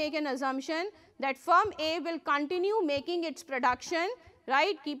further make an assumption that firm A will continue making its production,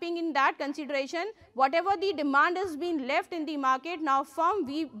 right, keeping in that consideration whatever the demand has been left in the market. Now firm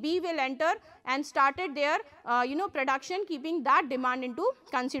B will enter and started their production, keeping that demand into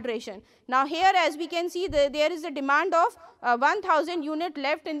consideration. Now here, as we can see, there is a demand of 1000 unit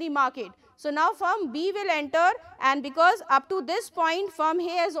left in the market. So now firm B will enter, and because up to this point firm A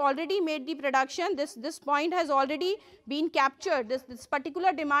has already made the production, this point has already been captured, this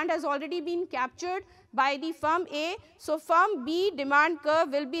particular demand has already been captured by the firm A. So firm B demand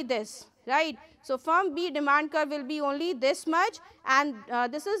curve will be this, right. So firm B demand curve will be only this much, and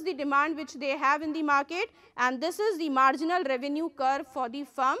this is the demand which they have in the market, and this is the marginal revenue curve for the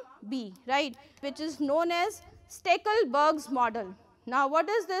firm B, right, which is known as Stackelberg's model. Now, what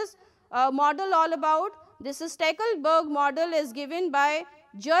is this model all about? This Stackelberg model is given by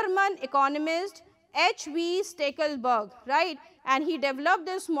German economist H.V. Stackelberg, right? And he developed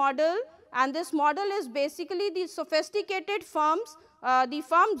this model, and this model is basically the sophisticated firms. The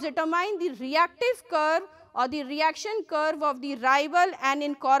firms determine the reactive curve or the reaction curve of the rival and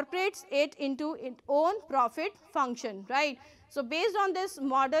incorporates it into its own profit function, right. So, based on this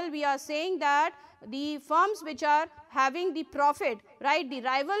model, we are saying that the firms which are having the profit, right, the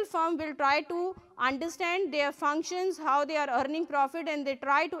rival firm will try to understand their functions, how they are earning profit, and they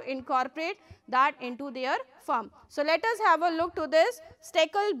try to incorporate that into their firm. So, let us have a look to this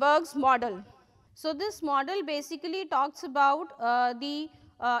Stackelberg's model. So, this model basically talks about the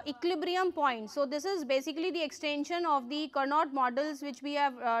equilibrium point. So, this is basically the extension of the Carnot models which we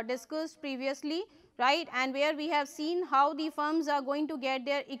have discussed previously, right, and where we have seen how the firms are going to get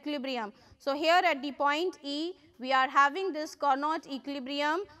their equilibrium. So, here at the point E, we are having this Carnot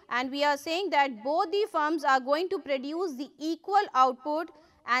equilibrium, and we are saying that both the firms are going to produce the equal output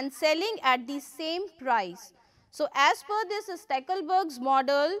and selling at the same price. So, as per this Stackelberg's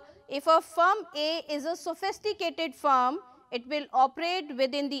model, if a firm A is a sophisticated firm, it will operate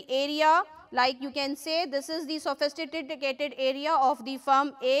within the area, like you can say this is the sophisticated area of the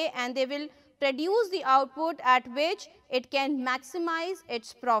firm A, and they will produce the output at which it can maximize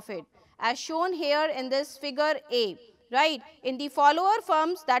its profit, as shown here in this figure A, right. In the follower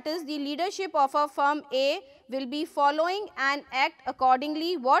firms, that is the leadership of a firm A will be following and act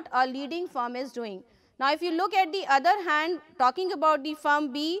accordingly what a leading firm is doing. Now, if you look at the other hand, talking about the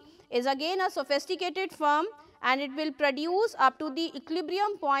firm B is again a sophisticated firm, and it will produce up to the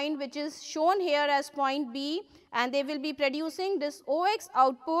equilibrium point which is shown here as point B, and they will be producing this OX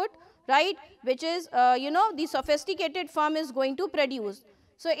output, right, which is the sophisticated firm is going to produce.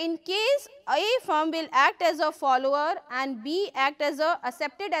 So, in case A firm will act as a follower and B act as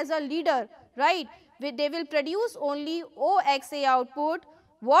accepted as a leader, right, they will produce only OXA output.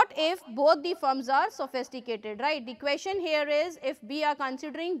 What if both the firms are sophisticated, right? The question here is, if we are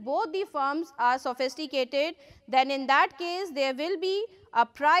considering both the firms are sophisticated, then in that case there will be a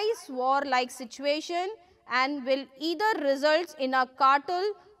price war like situation and will either result in a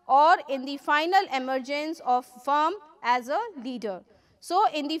cartel or in the final emergence of firm as a leader. So,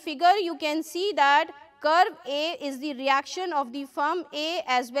 in the figure you can see that curve A is the reaction of the firm A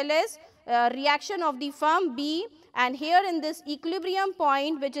as well as reaction of the firm B, and here in this equilibrium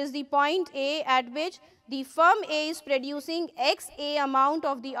point, which is the point A at which the firm A is producing XA amount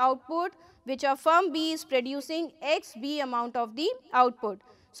of the output, which a firm B is producing XB amount of the output.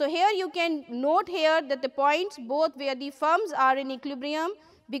 So, here you can note here that the points both where the firms are in equilibrium,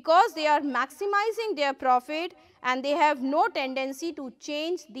 because they are maximizing their profit and they have no tendency to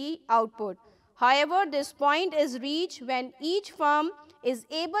change the output. However, this point is reached when each firm is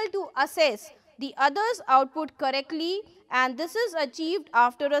able to assess the other's output correctly, and this is achieved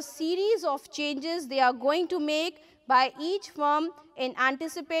after a series of changes they are going to make by each firm in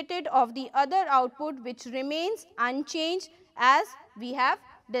anticipated of the other output, which remains unchanged as we have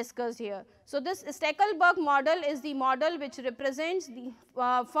discussed here. So, this Stackelberg model is the model which represents the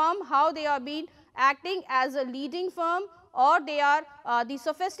firm, how they are being acting as a leading firm, or they are the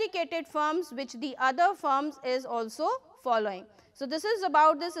sophisticated firms which the other firms is also following. So, this is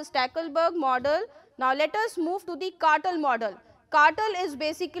about this Stackelberg model. Now, let us move to the cartel model. Cartel is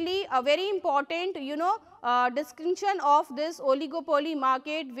basically a very important distinction of this oligopoly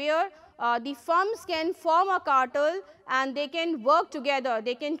market, where the firms can form a cartel and they can work together,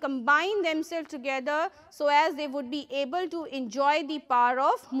 they can combine themselves together so as they would be able to enjoy the power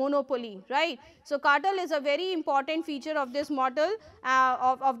of monopoly, right. So, cartel is a very important feature of this model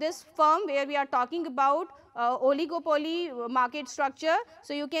of this firm, where we are talking about oligopoly market structure.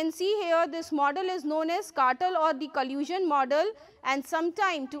 So, you can see here this model is known as cartel or the collusion model, and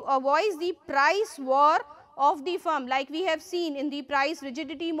sometime to avoid the price war of the firm, like we have seen in the price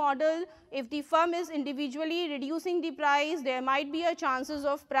rigidity model, if the firm is individually reducing the price, there might be a chances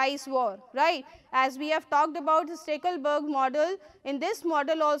of price war, right. As we have talked about the Stackelberg model, in this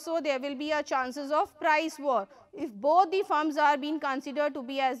model also there will be a chances of price war if both the firms are being considered to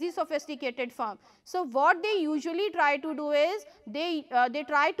be as the sophisticated firm. So, what they usually try to do is they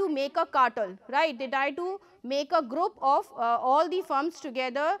try to make a cartel, right. They try to make a group of all the firms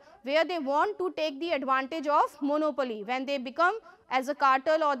together, where they want to take the advantage of monopoly. When they become as a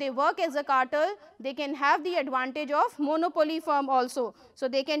cartel or they work as a cartel, they can have the advantage of monopoly firm also. So,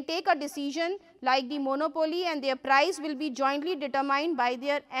 they can take a decision like the monopoly, and their price will be jointly determined by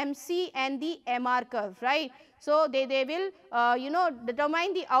their MC and the MR curve, right. So they will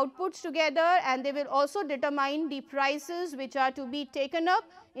determine the outputs together, and they will also determine the prices which are to be taken up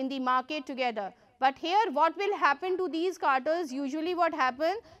in the market together. But here what will happen to these cartels? Usually what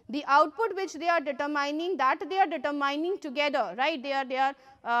happen, the output which they are determining, that they are determining together, right? They are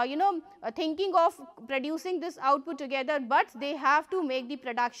thinking of producing this output together, but they have to make the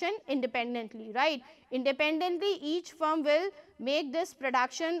production independently, right? Independently each firm will make this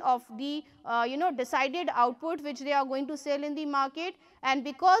production of the decided output which they are going to sell in the market, and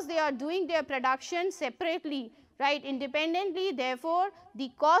because they are doing their production separately, right, independently, therefore the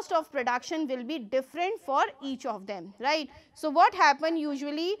cost of production will be different for each of them, right. So what happen,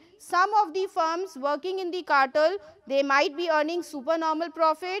 usually some of the firms working in the cartel, they might be earning supernormal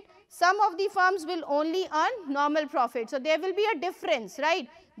profit, some of the firms will only earn normal profit. So there will be a difference, right,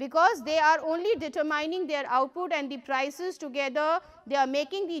 because they are only determining their output and the prices together, they are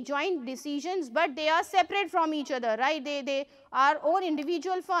making the joint decisions, but they are separate from each other, right, they are own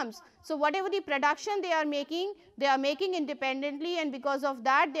individual firms. So whatever the production they are making independently, and because of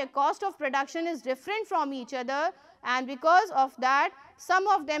that their cost of production is different from each other, and because of that some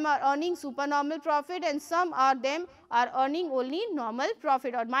of them are earning supernormal profit and some of them are earning only normal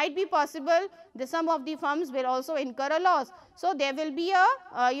profit, or might be possible the some of the firms will also incur a loss. So there will be a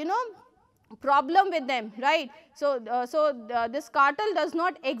problem with them, right. So this cartel does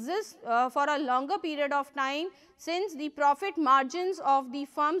not exist for a longer period of time, since the profit margins of the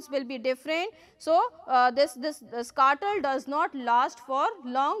firms will be different. So this cartel does not last for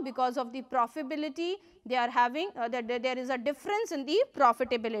long because of the profitability they are having, there is a difference in the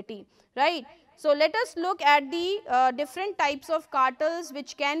profitability, right. So let us look at the different types of cartels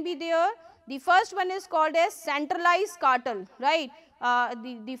which can be there. The first one is called as centralized cartel, right.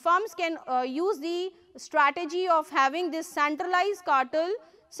 The firms can use the strategy of having this centralized cartel.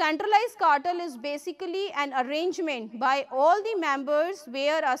 Centralized cartel is basically an arrangement by all the members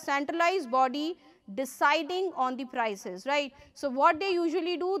where a centralized body deciding on the prices, right. So what they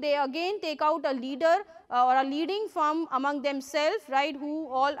usually do, they again take out a leader or a leading firm among themselves, right, who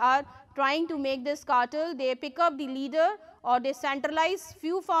all are trying to make this cartel. They pick up the leader or they centralize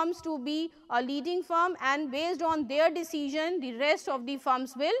few firms to be a leading firm, and based on their decision the rest of the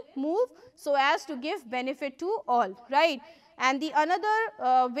firms will move so as to give benefit to all, right. And the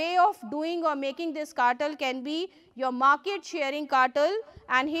another way of doing or making this cartel can be your market sharing cartel,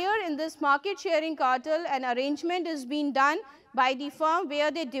 and here in this market sharing cartel an arrangement is being done by the firm where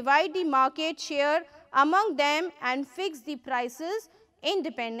they divide the market share among them and fix the prices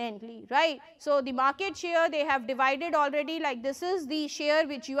independently, right. So the market share they have divided already, like this is the share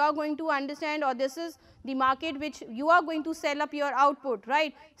which you are going to understand, or this is the market which you are going to sell up your output,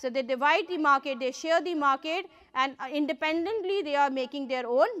 right. So they divide the market, they share the market, and independently they are making their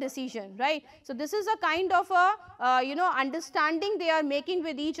own decision, right. So this is a kind of a understanding they are making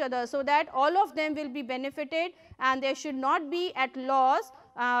with each other, so that all of them will be benefited and they should not be at loss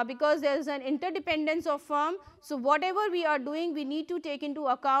because there is an interdependence of firm. So whatever we are doing, we need to take into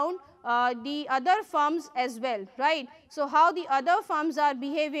account the other firms as well, right. So how the other firms are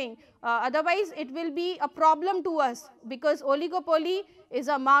behaving, otherwise it will be a problem to us, because oligopoly is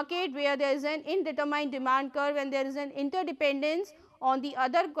a market where there is an indeterminate demand curve and there is an interdependence on the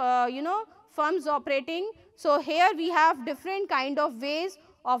other firms operating. So here we have different kind of ways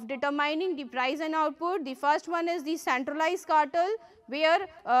of determining the price and output. The first one is the centralized cartel, where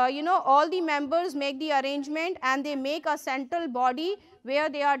all the members make the arrangement and they make a central body where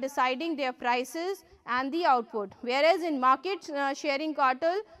they are deciding their prices and the output. Whereas in market sharing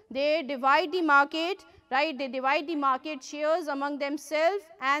cartel, they divide the market, right, they divide the market shares among themselves,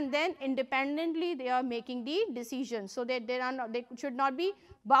 and then independently they are making the decisions. So they should not be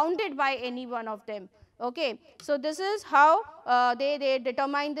bounded by any one of them. Okay. So this is how they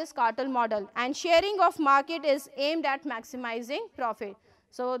determine this cartel model, and sharing of market is aimed at maximizing profit.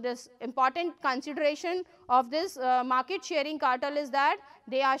 So this important consideration of this market sharing cartel is that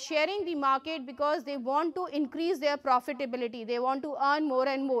they are sharing the market because they want to increase their profitability, they want to earn more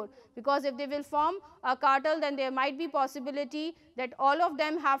and more, because if they will form a cartel, then there might be possibility that all of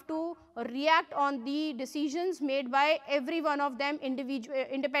them have to react on the decisions made by every one of them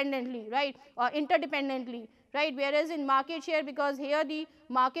independently, right, or interdependently, right. Whereas in market share, because here the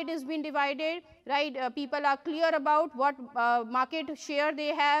market is being divided, right, people are clear about what market share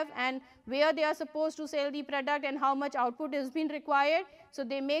they have and where they are supposed to sell the product and how much output is being required. So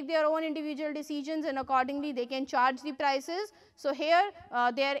they make their own individual decisions and accordingly they can charge the prices. So here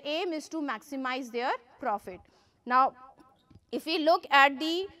their aim is to maximize their profit. Now if we look at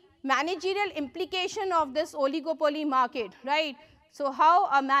the managerial implication of this oligopoly market, right. So how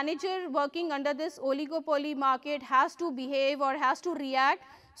a manager working under this oligopoly market has to behave or has to react?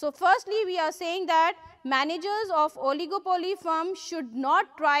 So firstly, we are saying that managers of oligopoly firms should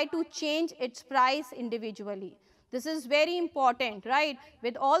not try to change its price individually. This is very important, right?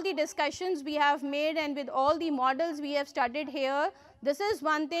 With all the discussions we have made and with all the models we have studied here, this is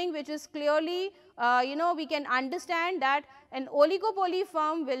one thing which is clearly, we can understand that an oligopoly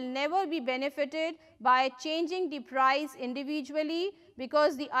firm will never be benefited by changing the price individually,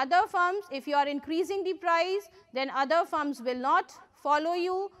 because the other firms, if you are increasing the price, then other firms will not follow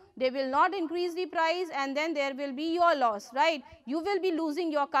you, they will not increase the price, and then there will be your loss, right? You will be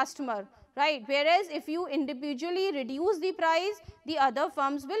losing your customer, right? Whereas if you individually reduce the price, the other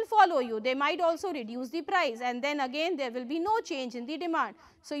firms will follow you. They might also reduce the price, and then again there will be no change in the demand.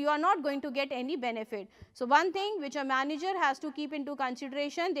 So you are not going to get any benefit. So one thing which a manager has to keep into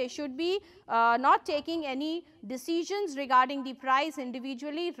consideration, they should be not taking any decisions regarding the price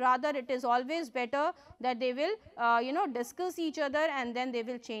individually. Rather, it is always better that they will discuss each other and then they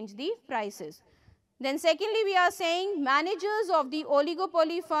will change the prices. Then secondly, we are saying managers of the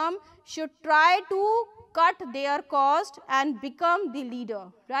oligopoly firm should try to cut their cost and become the leader,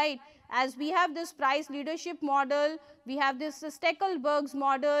 right? As we have this price leadership model, we have this Steckelberg's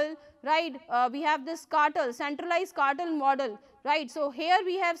model, right? We have this cartel, centralized cartel model, right? So here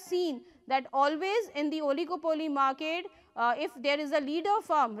we have seen that always in the oligopoly market, if there is a leader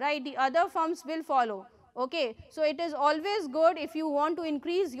firm, right, the other firms will follow. Okay, so it is always good if you want to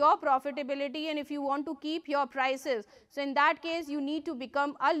increase your profitability and if you want to keep your prices. So in that case, you need to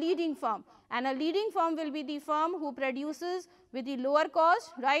become a leading firm, and a leading firm will be the firm who produces with the lower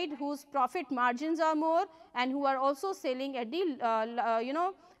cost, right, whose profit margins are more and who are also selling at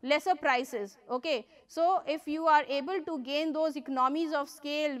the lesser prices. Okay, so if you are able to gain those economies of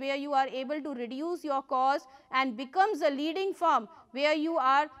scale where you are able to reduce your cost and becomes a leading firm where you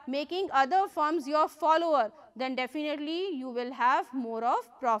are making other firms your follower, then definitely you will have more of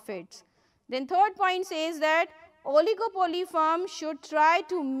profits. Then third point says that oligopoly firms should try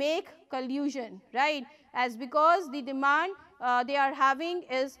to make collusion, right, as because the demand they are having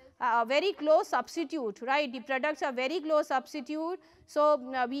is a very close substitute, right, the products are very close substitute. So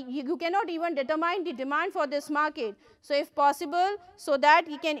you cannot even determine the demand for this market. So if possible, so that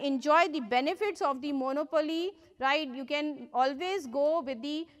you can enjoy the benefits of the monopoly, right, you can always go with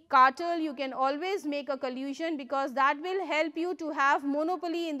the cartel, you can always make a collusion, because that will help you to have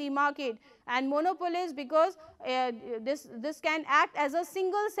monopoly in the market. And monopolies, because this can act as a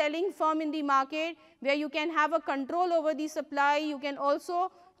single selling firm in the market where you can have a control over the supply. You can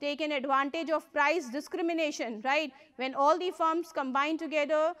also take an advantage of price discrimination, right? When all the firms combine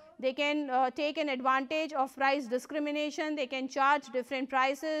together, they can take an advantage of price discrimination. They can charge different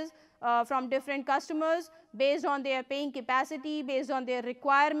prices from different customers based on their paying capacity, based on their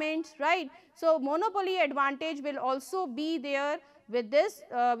requirements, right? So monopoly advantage will also be there with this,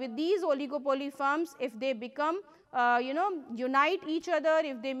 with these oligopoly firms if they become, unite each other,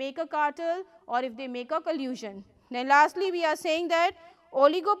 if they make a cartel or if they make a collusion. Then lastly, we are saying that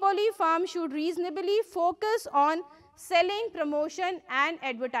oligopoly firms should reasonably focus on selling, promotion and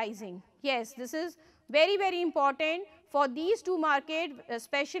advertising. Yes, this is very, very important for these two markets,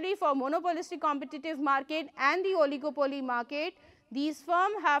 especially for monopolistic competitive market and the oligopoly market. These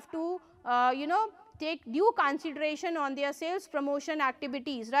firms have to, take due consideration on their sales promotion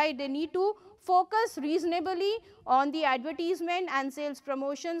activities, right? They need to focus reasonably on the advertisement and sales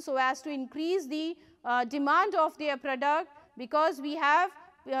promotion so as to increase the demand of their product, because we have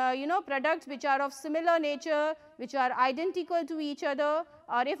products which are of similar nature, which are identical to each other,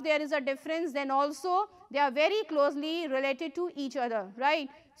 or if there is a difference, then also they are very closely related to each other, right?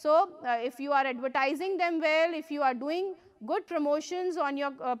 So if you are advertising them well, if you are doing good promotions on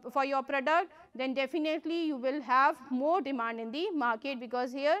your for your product, then definitely you will have more demand in the market,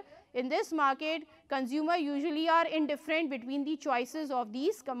 because here in this market consumer usually are indifferent between the choices of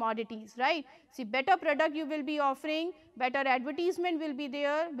these commodities, right? See, better product you will be offering, better advertisement will be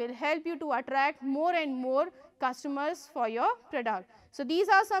there, will help you to attract more and more customers for your product. So these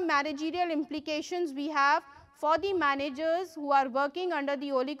are some managerial implications we have for the managers who are working under the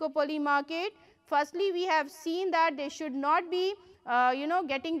oligopoly market. Firstly, we have seen that they should not be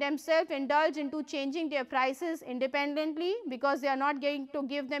getting themselves indulged into changing their prices independently, because they are not going to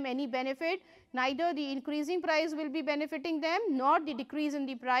give them any benefit. Neither the increasing price will be benefiting them, nor the decrease in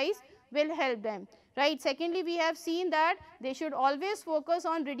the price will help them, right? Secondly, we have seen that they should always focus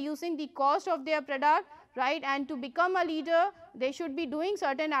on reducing the cost of their product, right? And to become a leader, they should be doing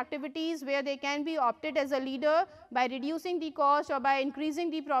certain activities where they can be opted as a leader by reducing the cost or by increasing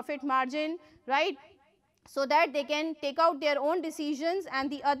the profit margin, right? so that they can take out their own decisions and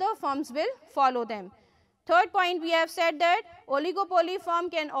the other firms will follow them. Third point, we have said that oligopoly firm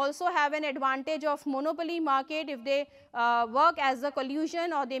can also have an advantage of monopoly market if they work as a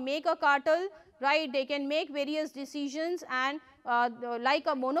collusion or they make a cartel, right. They can make various decisions and like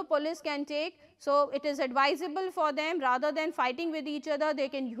a monopolist can take. So, it is advisable for them, rather than fighting with each other, they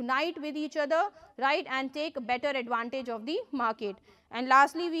can unite with each other, right, and take better advantage of the market. And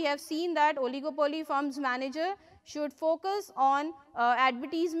lastly, we have seen that oligopoly firms manager should focus on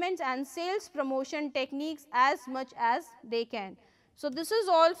advertisements and sales promotion techniques as much as they can. So, this is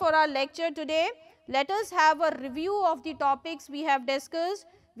all for our lecture today. Let us have a review of the topics we have discussed.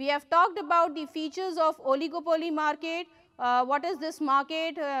 We have talked about the features of oligopoly market. What is this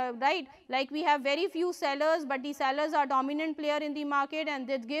market, right? Like we have very few sellers, but the sellers are dominant player in the market, and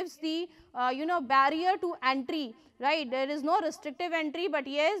that gives the barrier to entry, right. There is no restrictive entry, but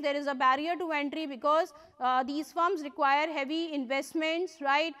yes, there is a barrier to entry because these firms require heavy investments,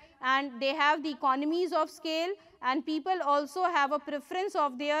 right, and they have the economies of scale, and people also have a preference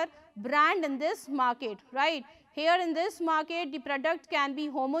of their brand in this market, right. Here in this market, the product can be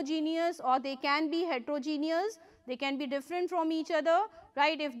homogeneous or they can be heterogeneous. They can be different from each other,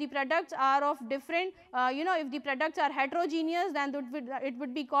 right. If the products are of different, if the products are heterogeneous, then it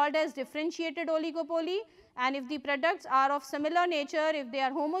would be called as differentiated oligopoly, and if the products are of similar nature, if they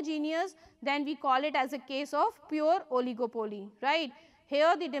are homogeneous, then we call it as a case of pure oligopoly, right.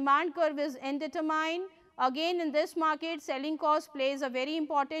 Here the demand curve is indeterminate. Again, in this market, selling cost plays a very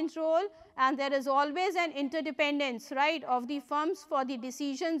important role, and there is always an interdependence, right, of the firms for the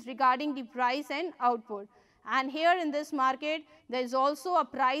decisions regarding the price and output. And here in this market, there is also a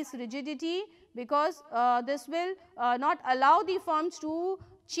price rigidity, because this will not allow the firms to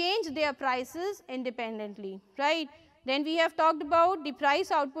change their prices independently, right. Then we have talked about the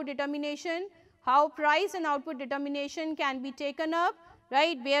price output determination, how price and output determination can be taken up,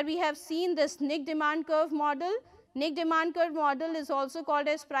 right, where we have seen this Nick demand curve model. Nick demand curve model is also called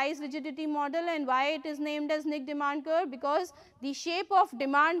as price rigidity model, and why it is named as Nick demand curve? Because the shape of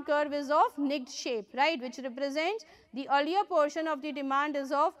demand curve is of nicked shape, right, which represents the earlier portion of the demand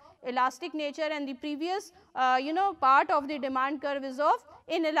is of elastic nature, and the previous part of the demand curve is of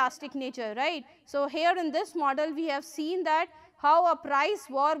inelastic nature, right. So, here in this model we have seen that how a price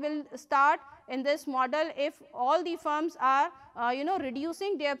war will start in this model if all the firms are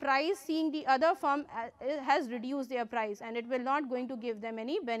reducing their price, seeing the other firm has reduced their price, and it will not going to give them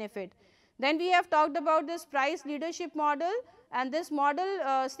any benefit. Then we have talked about this price leadership model, and this model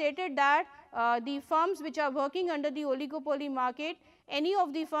stated that the firms which are working under the oligopoly market, any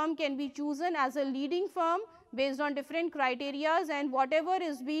of the firm can be chosen as a leading firm based on different criterias, and whatever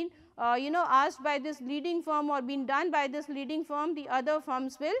is being asked by this leading firm or been done by this leading firm, the other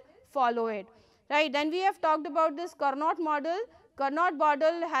firms will follow it, right. Then we have talked about this Carnot model. Carnot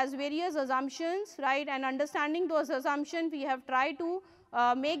model has various assumptions, right, and understanding those assumptions, we have tried to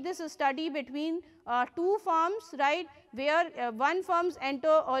make this a study between two firms, right, where one firms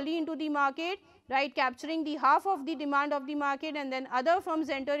enter early into the market, right, capturing the half of the demand of the market, and then other firms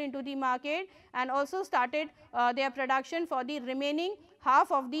enter into the market and also started their production for the remaining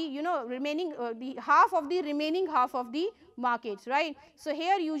half of the remaining half of the markets, right. So,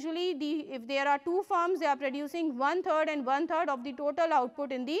 here usually if there are two firms, they are producing 1/3 and 1/3 of the total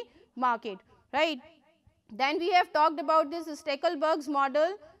output in the market, right. Then we have talked about this Stackelberg's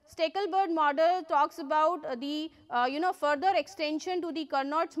model. Stackelberg model talks about the further extension to the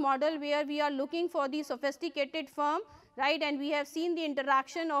Carnot's model, where we are looking for the sophisticated firm, right, and we have seen the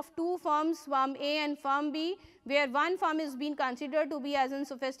interaction of two firms, firm A and firm B, where one firm is being considered to be as a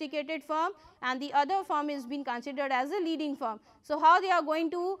sophisticated firm and the other firm is being considered as a leading firm. So, how they are going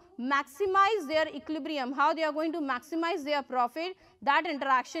to maximize their equilibrium, how they are going to maximize their profit, that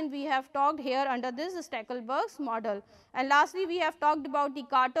interaction we have talked here under this Stackelberg's model. And lastly, we have talked about the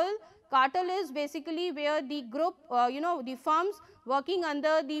cartel. Cartel is basically where the group, the firms working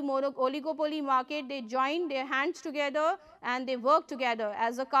under the oligopoly market, they join their hands together and they work together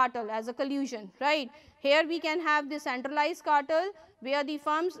as a cartel, as a collusion, right. Here we can have the centralized cartel, where the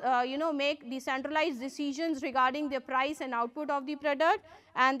firms make the centralized decisions regarding the price and output of the product,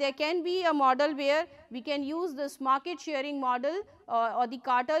 and there can be a model where we can use this market sharing model or the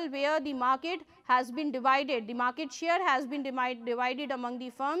cartel, where the market has been divided, the market share has been divided among the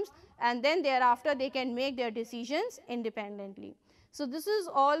firms, and then thereafter they can make their decisions independently. So, this is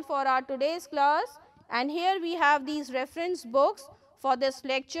all for our today's class, and here we have these reference books for this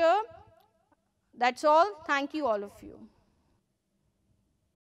lecture. That is all. Thank you all of you.